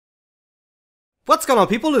What's going on,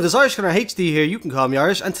 people? It is Irish Gunner HD here, you can call me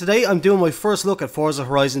Irish, and today I'm doing my first look at Forza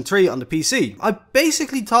Horizon 3 on the PC. I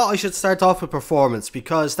basically thought I should start off with performance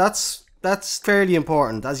because that's fairly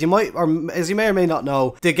important. As you may or may not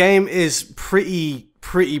know, the game is pretty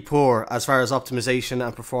poor as far as optimization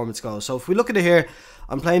and performance goes. So if we look at it here,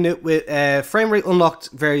 I'm playing it with frame rate unlocked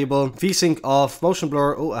variable, VSync off, motion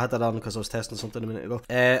blur, oh I had that on because I was testing something a minute ago,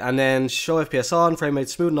 and then show FPS on, frame rate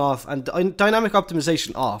smoothing off, and dynamic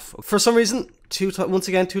optimization off. For some reason, once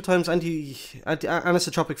again, two times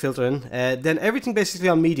anisotropic filtering, then everything basically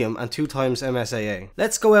on medium and 2 times MSAA.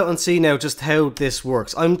 Let's go out and see now just how this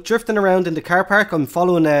works. I'm drifting around in the car park. I'm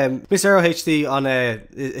following Miss Aero HD on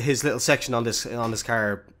his little section on this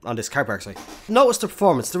car park site. Notice the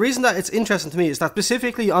performance. The reason that it's interesting to me is that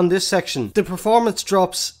specifically on this section, the performance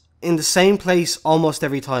drops in the same place almost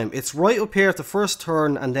every time. It's right up here at the first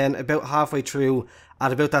turn, and then about halfway through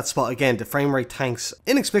at about that spot again, the frame rate tanks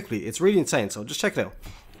inexplicably. It's really insane, so just check it out.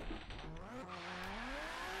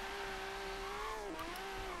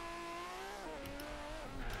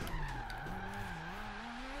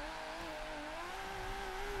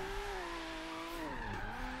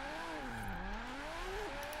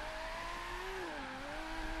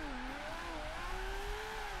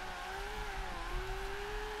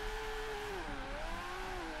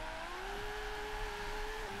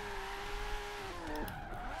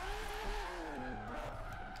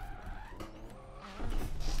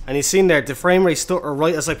 And you've seen there, the frame rate stutter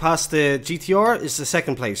right as I passed the GTR is the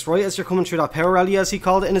second place. Right as you're coming through that power rally, as he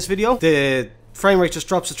called it in his video, the frame rate just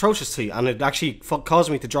drops atrociously, and it actually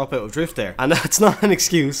caused me to drop out of drift there. And that's not an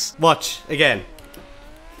excuse. Watch, again.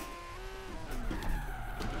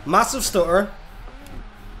 Massive stutter.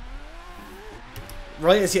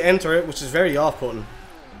 Right as you enter it, which is very off-putting.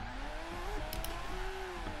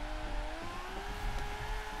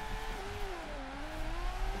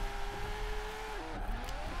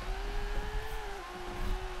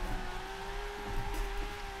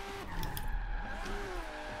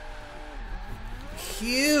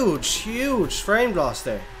 Huge frame loss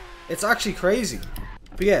there. It's actually crazy.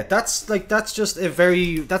 But yeah, that's a good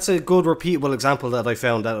repeatable example that I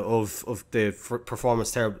found out of the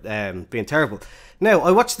performance being terrible. Now,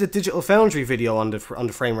 I watched the Digital Foundry video on the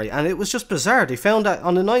frame rate, and it was just bizarre. They found that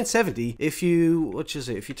on the 970, if you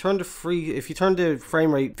turn the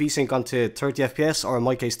frame rate VSync onto 30 FPS, or in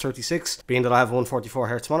my case 36, being that I have a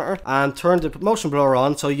 144Hz monitor, and turn the motion blur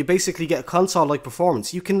on, so you basically get a console-like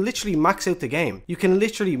performance. You can literally max out the game.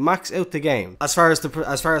 As far as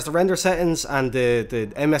the render settings and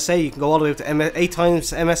the MSA, you can go all the way up to 8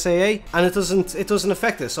 times MSAA, and it doesn't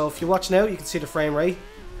affect it. So if you watch now, you can see the frame rate.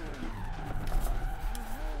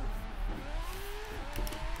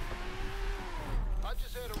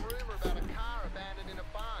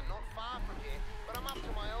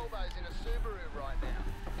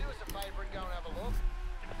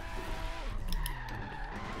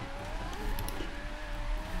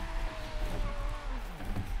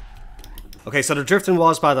 Okay, so the drifting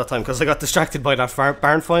was bad that time because I got distracted by that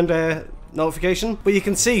barn find notification. But you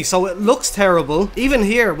can see, so it looks terrible. Even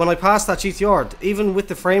here, when I passed that GTR, even with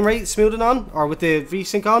the frame rate smoothing on, or with the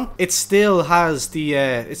VSync on, it still has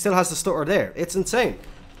the stutter there. It's insane.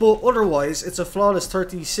 But otherwise, it's a flawless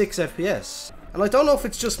 36 FPS. And I don't know if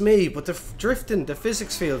it's just me, but the drifting, the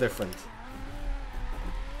physics feel different.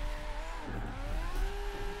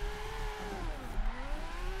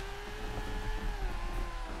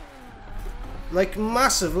 Like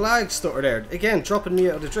massive lag stutter there. Again, dropping me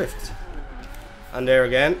out of the drift. And there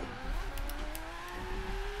again.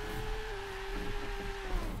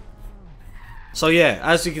 So yeah,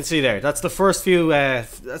 as you can see there, that's the first few,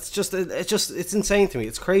 it's insane to me,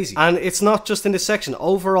 it's crazy. And it's not just in this section.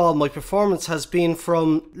 Overall, my performance has been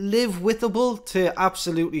from live-withable to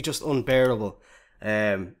absolutely just unbearable.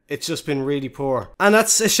 It's just been really poor, and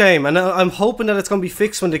that's a shame, and I'm hoping that it's going to be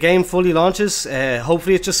fixed when the game fully launches.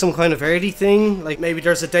 Hopefully it's just some kind of early thing, like maybe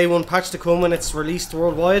there's a day 1 patch to come when it's released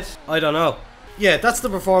worldwide. I don't know. Yeah, that's the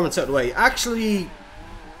performance out of the way. Actually,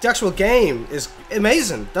 the actual game is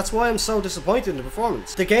amazing. That's why I'm so disappointed in the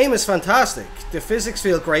performance. The game is fantastic. The physics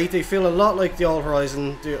feel great. They feel a lot like the old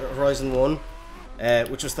Horizon 1,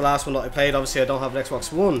 which was the last one that I played. Obviously I don't have an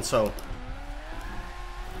Xbox One, so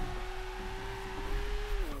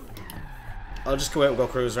I'll just go out and go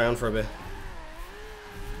cruise around for a bit.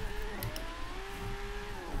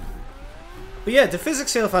 But yeah, the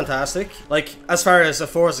physics feel fantastic. Like, as far as a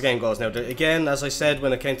Forza game goes now, again, as I said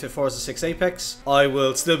when it came to Forza 6 Apex, I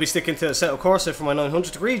will still be sticking to Assetto Corsa for my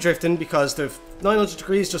 900-degree drifting, because the 900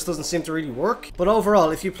 degrees just doesn't seem to really work. But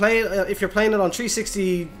overall, if you're playing it on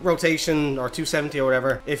 360 rotation or 270 or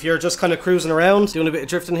whatever, if you're just kind of cruising around, doing a bit of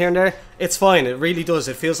drifting here and there, it's fine. It really does.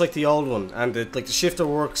 It feels like the old one, and like the shifter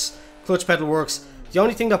works, clutch pedal works. The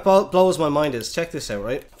only thing that blows my mind is, check this out,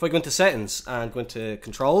 right? If I go into settings and go into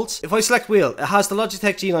controls, if I select wheel, it has the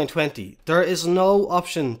Logitech G920. There is no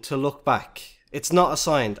option to look back. It's not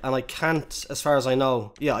assigned, and I can't, as far as I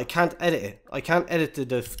know, yeah, I can't edit it. I can't edit the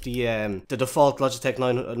default Logitech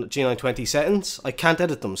G920 settings. I can't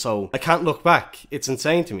edit them, so I can't look back. It's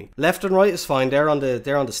insane to me. Left and right is fine. They're on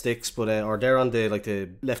the sticks, but or they're on the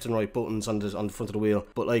left and right buttons on the front of the wheel.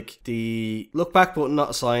 But like the look back button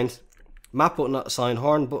not assigned. Map button not assigned,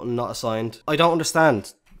 horn button not assigned. I don't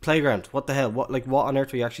understand. Playground, what the hell? What on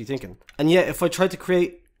earth are you actually thinking? And yet, if I try to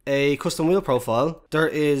create a custom wheel profile, there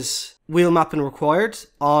is wheel mapping required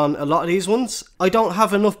on a lot of these ones. I don't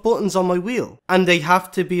have enough buttons on my wheel, and they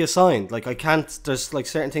have to be assigned. Like, I can't, there's like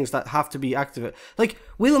certain things that have to be activated. Like,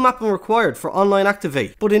 wheel mapping required for online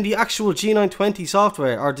activate, but in the actual G920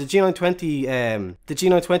 software, or the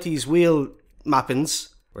G920's wheel mappings,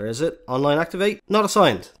 where is it? Online activate? Not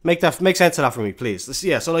assigned. Make sense of that for me, please.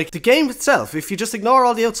 Yeah, so like the game itself, if you just ignore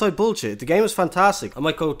all the outside bullshit, the game is fantastic. I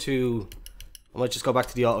might just go back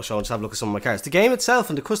to the auto show and just have a look at some of my cars. The game itself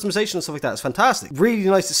and the customization and stuff like that is fantastic. Really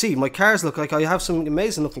nice to see. My cars look like I have some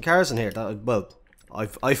amazing looking cars in here that,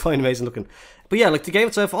 I find amazing looking. But yeah, like the game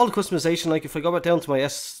itself, all the customization, like if I go back down to my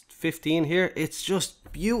S15 here, it's just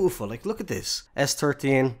beautiful. Like, look at this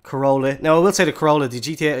S13 Corolla. Now I will say the Corolla, the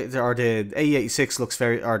GTX or the AE86 looks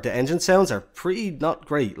the engine sounds are pretty not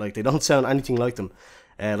great. Like, they don't sound anything like them,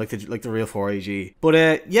 like the real 4AG.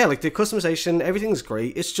 But yeah, like the customization, everything's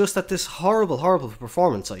great. It's just that this horrible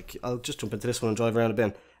performance. Like, I'll just jump into this one and drive around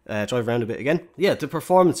a bit again. Yeah, the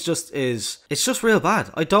performance it's just real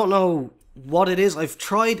bad. I don't know what it is. I've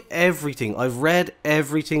tried everything. I've read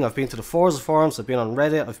everything. I've been to the Forza forums. I've been on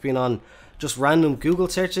Reddit. I've been on just random Google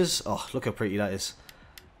searches. Oh, look how pretty that is.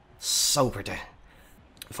 So pretty.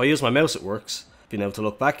 If I use my mouse, it works. Being able to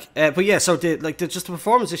look back. But yeah, so the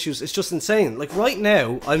performance issues, it's just insane. Like right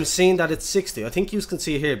now, I'm seeing that it's 60. I think you can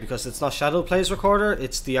see here because it's not Shadow Plays Recorder.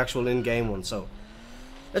 It's the actual in-game one. So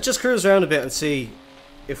let's just cruise around a bit and see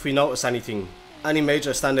if we notice any major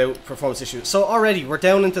standout performance issues. So already we're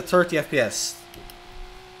down into 30 FPS.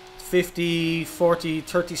 50, 40,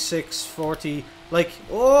 36, 40. Like,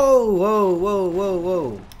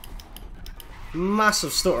 whoa.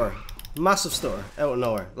 Massive stutter out of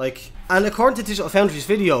nowhere. Like, and according to Digital Foundry's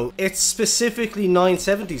video, it's specifically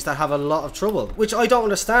 970s that have a lot of trouble, which I don't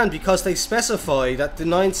understand because they specify that the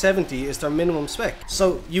 970 is their minimum spec.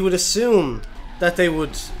 So you would assume that they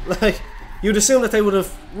would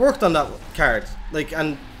have worked on that card, like,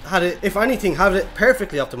 and had it, if anything, have it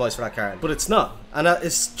perfectly optimized for that card, but it's not. And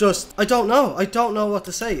it's just, I don't know what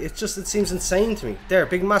to say. It seems insane to me. There,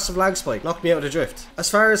 big massive lag spike, knocked me out of the drift. As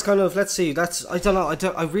far as kind of, let's see, I don't know,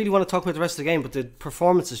 I really want to talk about the rest of the game, but the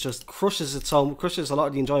performance is just crushes a lot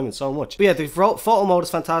of the enjoyment so much. But yeah, the photo mode is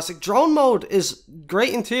fantastic. Drone mode is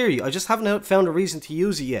great in theory. I just haven't found a reason to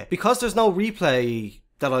use it yet, because there's no replay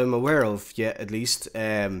that I'm aware of yet, at least.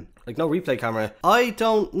 Like, no replay camera. I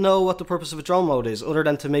don't know what the purpose of a drone mode is, other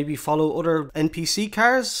than to maybe follow other NPC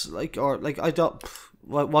cars. Like, or like, I don't.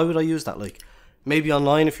 Why would I use that? Like, maybe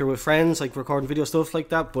online if you're with friends, like recording video stuff like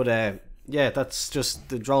that. But yeah, that's just,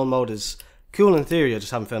 the drone mode is cool in theory. I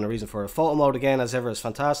just haven't found a reason for it. Photo mode, again, as ever, is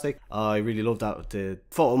fantastic. I really love that. The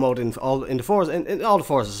photo mode in all the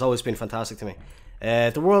Forzas has always been fantastic to me.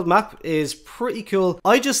 The world map is pretty cool.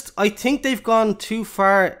 I think they've gone too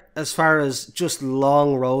far as just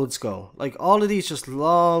long roads go. Like, all of these just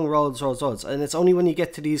long roads. And it's only when you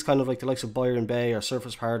get to these kind of like the likes of Byron Bay or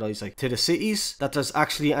Surfers Paradise, like to the cities, that there's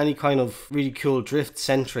actually any kind of really cool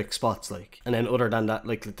drift-centric spots, like. And then other than that,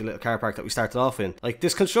 like the little car park that we started off in. Like,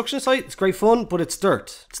 this construction site, it's great fun, but it's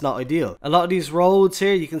dirt. It's not ideal. A lot of these roads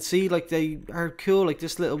here, you can see, like, they are cool. Like,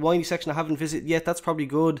 this little windy section I haven't visited yet, that's probably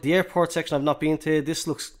good. The airport section I've not been to. This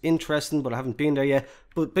looks interesting, but I haven't been there yet.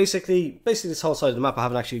 But basically this whole side of the map I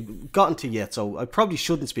haven't actually gotten to yet, so I probably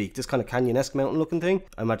shouldn't speak. This kind of canyon-esque mountain looking thing,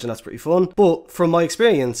 I imagine that's pretty fun. But from my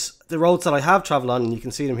experience, the roads that I have travelled on, and you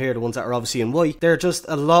can see them here, the ones that are obviously in white, they're just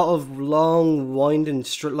a lot of long, winding,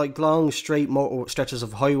 long, straight stretches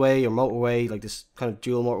of highway or motorway, like this kind of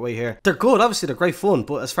dual motorway here. They're good, obviously they're great fun,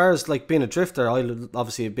 but as far as like being a drifter, I'm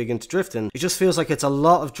obviously big into drifting. It just feels like it's a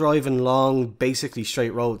lot of driving long, basically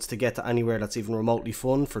straight roads to get to anywhere that's even remotely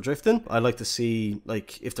fun for drifting. I'd like to see,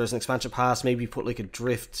 like, if there's an expansion pass, maybe put like a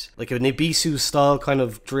drift, like an Ibisu style kind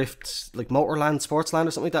of drift, like Motorland, Sportsland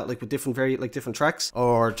or something like that, like with different different tracks,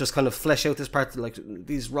 or just kind of flesh out this part, like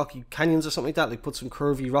these rocky canyons or something like that, like put some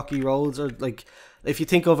curvy rocky roads, or like if you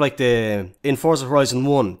think of like in Forza Horizon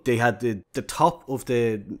 1, they had the top of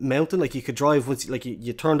the mountain, like you could drive once, like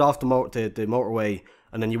you turned off the motorway,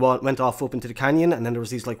 and then you went off up into the canyon, and then there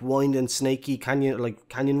was these like winding, snaky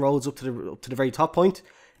canyon roads up to the very top point,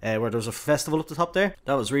 where there was a festival up the top there.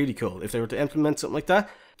 That was really cool. If they were to implement something like that,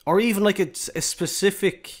 or even like a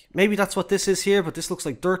specific, maybe that's what this is here, but this looks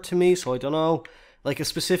like dirt to me, so I don't know. Like a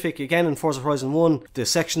specific, again in Forza Horizon 1, the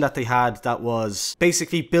section that they had that was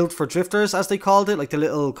basically built for drifters, as they called it, like the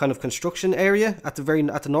little kind of construction area at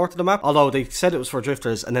the north of the map. Although they said it was for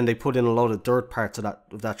drifters, and then they put in a load of dirt parts of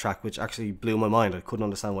that track, which actually blew my mind. I couldn't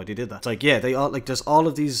understand why they did that. It's like, yeah, they all, like, there's all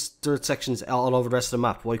of these dirt sections all over the rest of the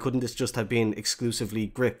map. Why couldn't this just have been exclusively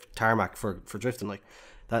grip tarmac for drifting? Like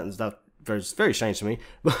that very strange to me.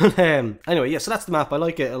 But anyway, yeah, so that's the map. I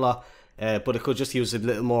like it a lot. But it could just use a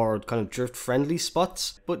little more kind of drift friendly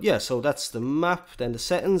spots. But yeah, so that's the map. Then the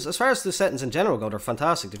settings, as far as the settings in general go, they're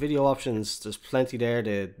fantastic. The video options, there's plenty there.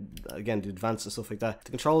 The advanced and stuff like that.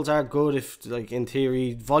 The controls are good. If, like, in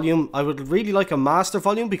theory, volume, I would really like a master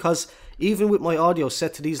volume, because even with my audio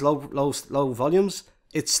set to these low volumes,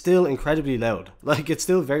 it's still incredibly loud. Like, it's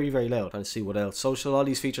still very, very loud. Trying to see what else. Social, all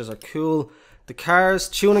these features are cool. The cars,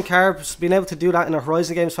 tuning cars, being able to do that in a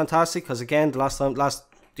Horizon game is fantastic, because again,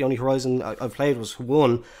 the only Horizon I've played was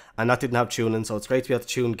 1, and that didn't have tuning, so it's great to be able to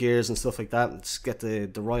tune gears and stuff like that, and just get the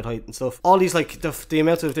ride height and stuff. All these, like, the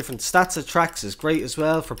amount of different stats of tracks is great as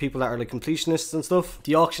well for people that are like completionists and stuff.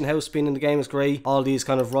 The auction house being in the game is great. All these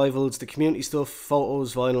kind of rivals, the community stuff,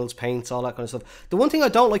 photos, vinyls, paints, all that kind of stuff. The one thing I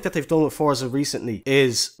don't like that they've done with Forza recently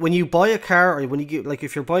is when you buy a car, or when you get, like,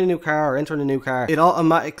 if you're buying a new car or entering a new car, it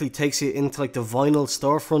automatically takes you into like the vinyl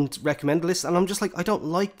storefront recommend list, and I'm just like, I don't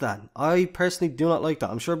like that. I personally do not like that.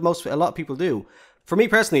 I'm sure a lot of people do. For me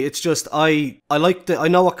personally, it's just I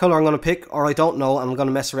know what colour I'm going to pick, or I don't know, and I'm going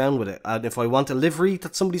to mess around with it. And if I want a livery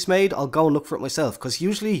that somebody's made, I'll go and look for it myself. Because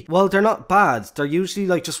usually, well, they're not bad. They're usually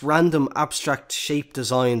like just random abstract shape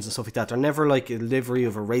designs and stuff like that. They're never like a livery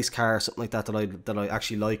of a race car or something like that that I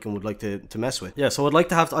actually like and would like to mess with. Yeah, so I'd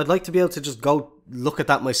like to be able to just go look at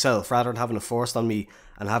that myself, rather than having it forced on me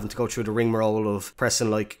and having to go through the rigmarole of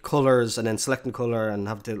pressing like colours and then selecting colour and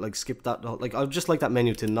having to like skip that. Like, I'd just like that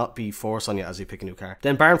menu to not be forced on you as you pick a new car.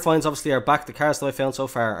 Then barn finds obviously are back. The cars that I found so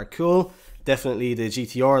far are cool. Definitely the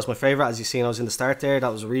GTR is my favourite. As you seen, I was in the start there.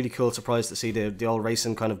 That was a really cool surprise to see the old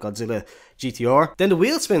racing kind of Godzilla GTR. Then the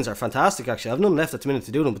wheel spins are fantastic, actually. I have nothing left at the minute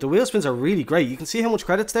to do them, but the wheel spins are really great. You can see how much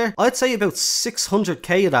credit's there. I'd say about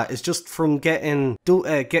 600k of that is just from getting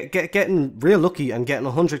real lucky and getting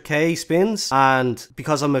 100k spins. And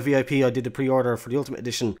because I'm a VIP, I did the pre-order for the Ultimate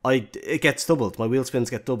Edition. It gets doubled. My wheel spins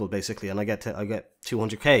get doubled basically, and I get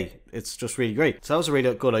 200k. It's just really great. So that was a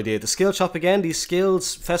really good idea. The skill shop again, these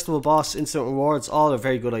skills, festival boss, instant rewards, all a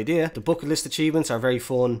very good idea. The bucket list achievements are very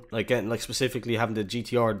fun. Like getting, like, specifically having the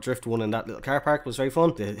GTR drift one in that little car park was very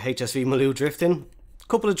fun. The HSV Maloo drifting, a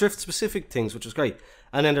couple of drift specific things, which was great.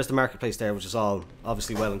 And then there's the marketplace there, which is all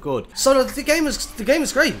obviously well and good. So the game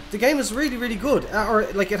is great. The game is really, really good, or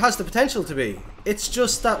like it has the potential to be. It's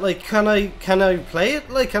just that, like, can I play it?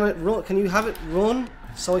 Like, can it run? Can you have it run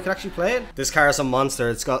so I can actually play it? This car is a monster.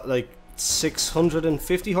 It's got like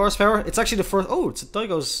 650 horsepower. It's actually the first. Oh, it's a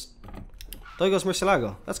Daigo's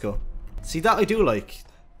Murcielago. That's cool. See, that I do like.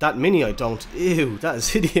 That Mini I don't. Ew, that is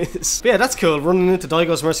hideous. But yeah, that's cool. Running into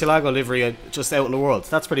Daigo's Murcielago livery just out in the world.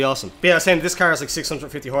 That's pretty awesome. But yeah, I was saying this car is like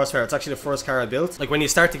 650 horsepower. It's actually the first car I built. Like, when you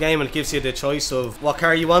start the game and it gives you the choice of what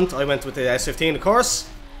car you want, I went with the S15, of course.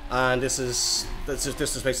 And this is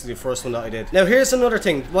basically the first one that I did. Now here's another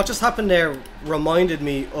thing. What just happened there reminded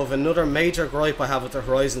me of another major gripe I have with the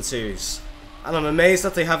Horizon series. And I'm amazed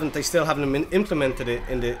that they still haven't implemented it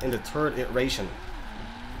in the third iteration.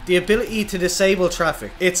 The ability to disable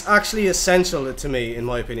traffic. It's actually essential to me, in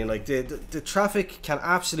my opinion. Like, the traffic can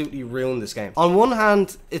absolutely ruin this game. On one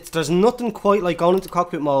hand, there's nothing quite like going into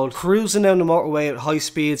cockpit mode, cruising down the motorway at high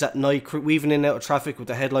speeds at night, weaving in and out of traffic with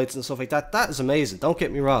the headlights and stuff like that. That is amazing, don't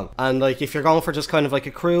get me wrong. And like, if you're going for just kind of like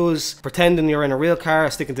a cruise, pretending you're in a real car,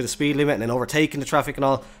 sticking to the speed limit and then overtaking the traffic and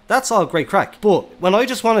all, that's all great crack. But when I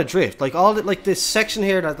just want to drift, like like this section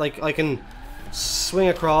here that like I can swing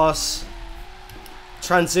across,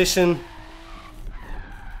 transition.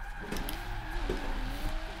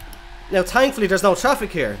 Now thankfully there's no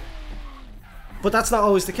traffic here, But that's not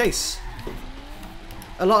always the case.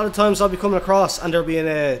 A lot of the times I'll be coming across and there'll be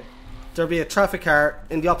a traffic car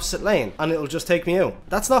in the opposite lane and it'll just take me out.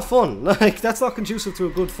 That's not fun. Like, that's not conducive to a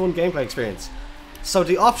good, fun gameplay experience. So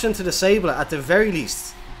the option to disable it, at the very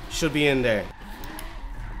least, should be in there.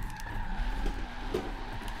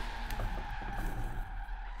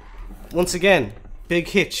 Once again, big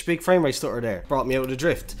hitch, big frame rate stutter there. Brought me out of the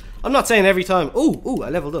drift. I'm not saying every time, ooh, I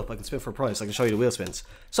leveled up, I can spin for a prize, I can show you the wheel spins.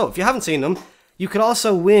 So, if you haven't seen them, you can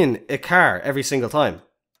also win a car every single time.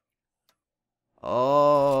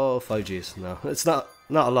 Oh, 5Gs. No, it's not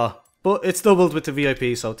a lot. But it's doubled with the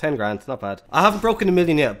VIP, so 10 grand, not bad. I haven't broken a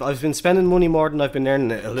million yet, but I've been spending money more than I've been earning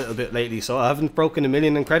it a little bit lately, so I haven't broken a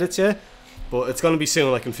million in credits yet. But it's going to be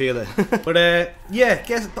soon, I can feel it. But yeah,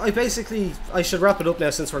 I should wrap it up now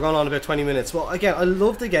since we're going on about 20 minutes. Well, again, I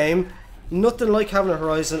love the game. Nothing like having a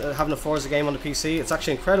Horizon and having a Forza game on the PC. It's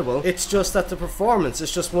actually incredible. It's just that the performance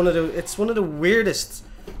is just one of the weirdest.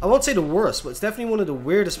 I won't say the worst, but it's definitely one of the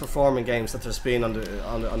weirdest performing games that there's been on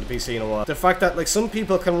the PC in a while. The fact that like some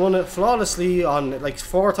people can run it flawlessly on like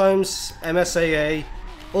 4 times MSAA,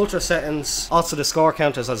 ultra settings. Also the score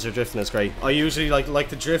counters as you're drifting is great. I usually like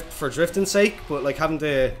to drift for drifting's sake, but like having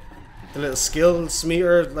the little skills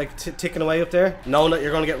meter like ticking away up there, knowing that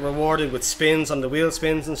you're going to get rewarded with spins on the wheel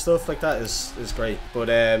spins and stuff like that is great. But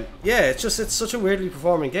yeah, it's such a weirdly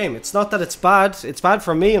performing game. It's not that it's bad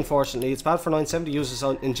for me, unfortunately. It's bad for 970 users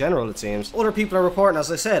in general, it seems. Other people are reporting,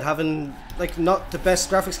 as I said, having like not the best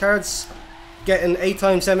graphics cards, getting 8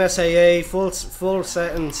 times MSAA, full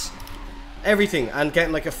settings, everything, and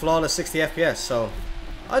getting like a flawless 60 FPS. So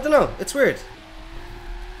I don't know, it's weird.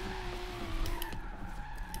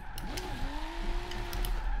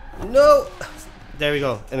 No! There we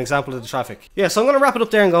go, an example of the traffic. Yeah, so I'm going to wrap it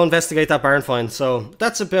up there and go investigate that barn find. So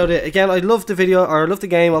that's about it. Again, I love the video, or I love the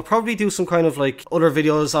game. I'll probably do some kind of like other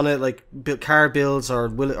videos on it, like car builds or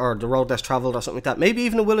the road less traveled or something like that. Maybe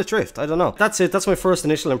even a Will It Drift, I don't know. That's it, that's my first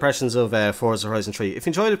initial impressions of Forza Horizon 3. If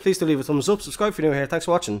you enjoyed it, please do leave a thumbs up, subscribe if you're new here. Thanks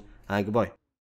for watching, and goodbye.